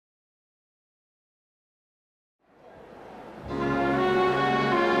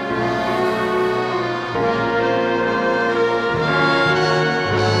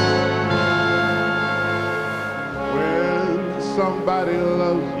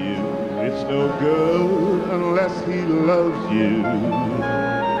it's no good unless he loves you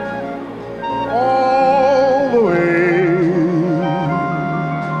all the way.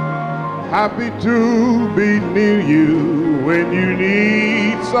 Happy to be near you when you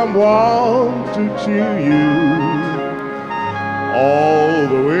need someone to cheer you all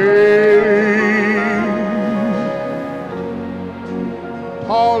the way.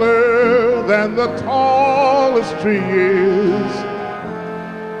 Taller than the tallest tree is,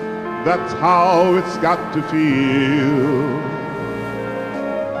 that's how it's got to feel.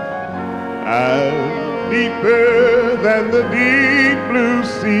 And deeper than the deep blue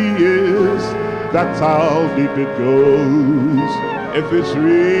sea is, that's how deep it goes if it's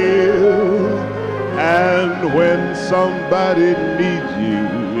real. And when somebody needs you,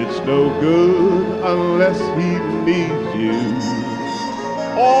 it's no good unless he needs you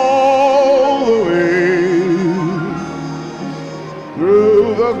all the way.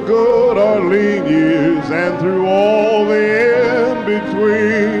 Through the good or lean years and through all the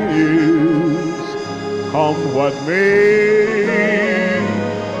in-between years, come what may.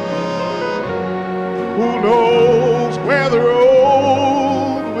 Who knows where the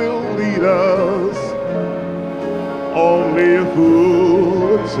road will lead us? Only a fool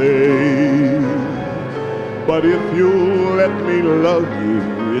would say. But if you'll let me love you,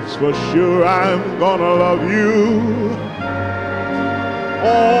 it's for sure I'm gonna love you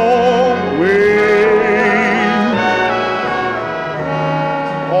all the way,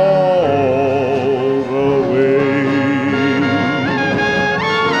 all the way.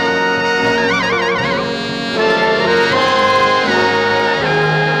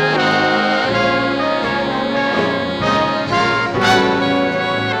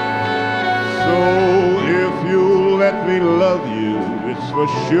 So if you let me love you, it's for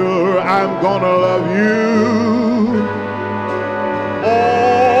sure I'm gonna love you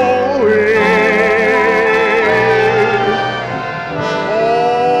always,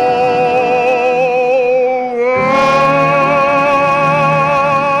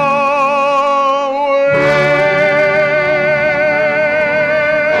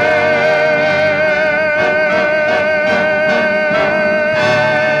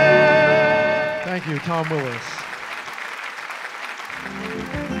 Thank you, Tom Willis.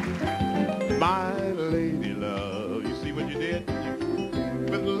 my lady love. You see what you did?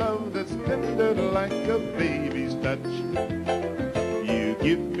 With love that's tender like a baby's touch, you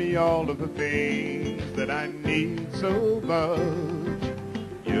give me all of the things that I need so much.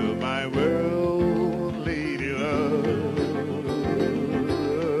 You're my world, lady love.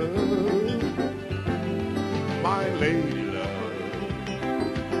 My lady love.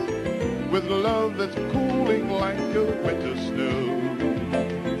 With love that's cooling like a winter snow.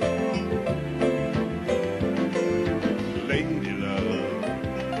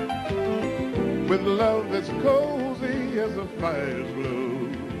 With love that's cozy as a fire's glow.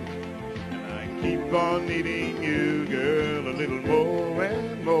 And I keep on needing you, girl, a little more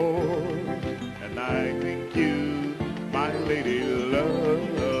and more. And I think you, my lady love.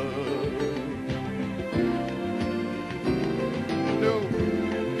 You know,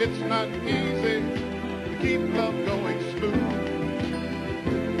 it's not easy to keep love going smooth.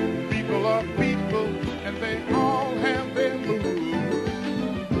 People are people and they all have their moods.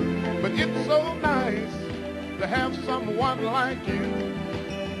 But it's so nice to have someone like you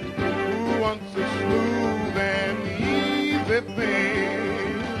who wants a smooth and easy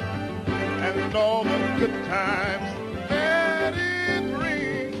thing, and all the good times that it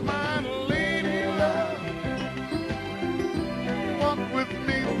brings. My lady love, walk with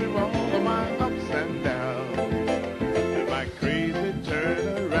me through all of my ups and downs and my crazy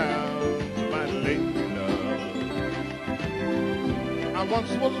turnarounds. My lady love, I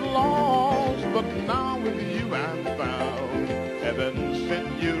once was lost, but now with you I'm found. Heaven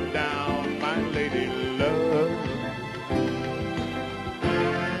sent you down, my lady love.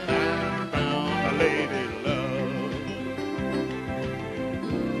 I found a lady love.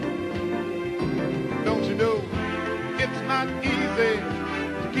 Don't you know, it's not easy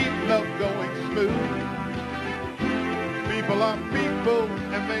to keep love going smooth. People are people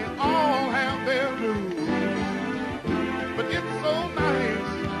and they all have their rules. But it's so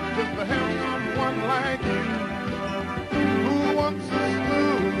nice just to have someone like you who wants a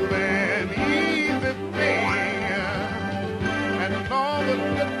smooth and easy thing, and all the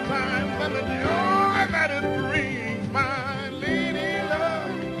good times and the joy that it brings. My lady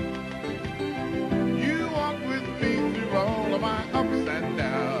love, you walk with me through all of my ups and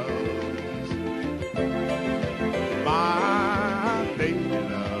downs. My lady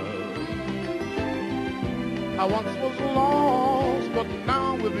love, I once was lost, but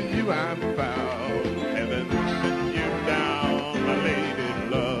now with you and found heaven sent you down, my lady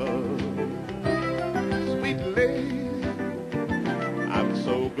love. Sweet lady, I'm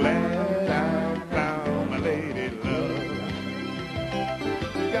so glad I found my lady love.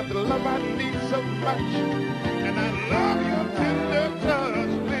 You got the love I need so much, and I love your tender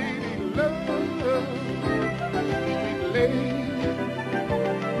touch, lady love. Sweet lady,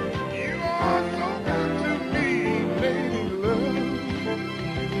 you are so good to me, lady love.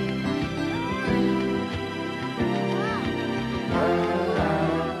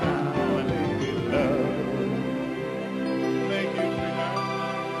 My lady love. Thank you, sweetheart.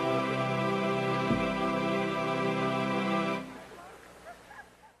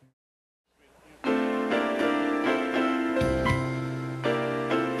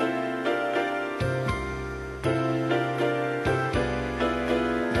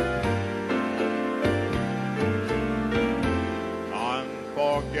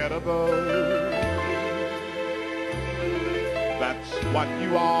 Unforgettable, that's what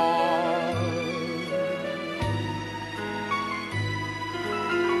you are.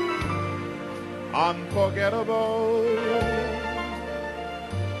 Unforgettable,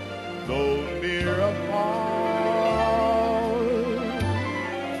 though near apart,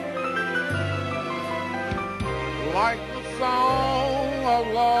 like the song of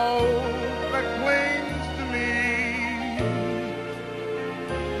love that clings to me.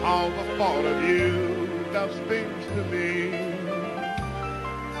 How the thought of you does things to me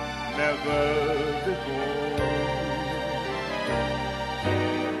never before.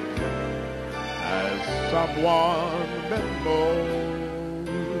 Has someone been more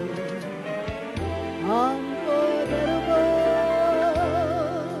unforgettable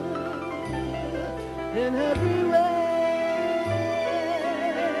in every way?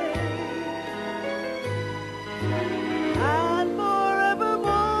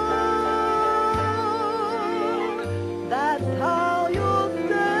 That's how you'll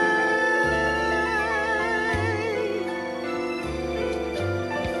stay.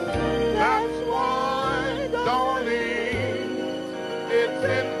 That's why, darling, it's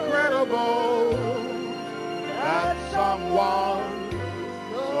incredible that someone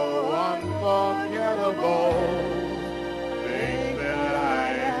so unforgettable thinks that I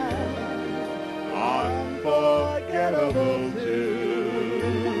am unforgettable too.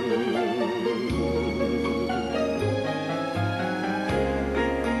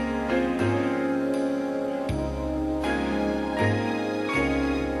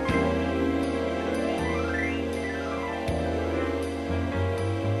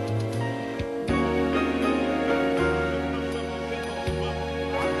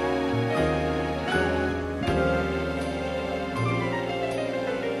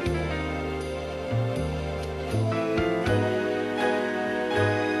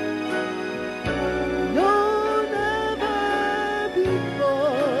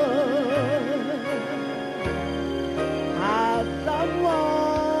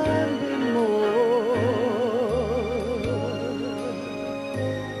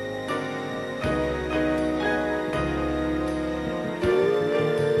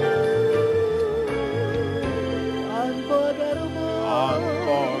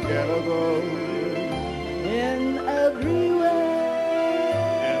 Unforgettable in every way.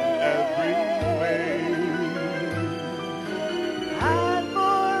 In every way. And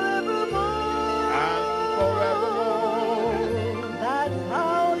forevermore. And forevermore. That's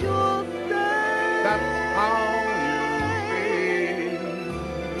how you'll stay. That's how you'll stay.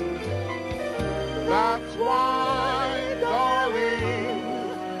 That's why, darling,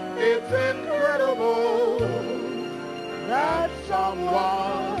 it's incredible that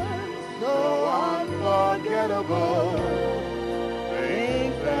someone so unforgettable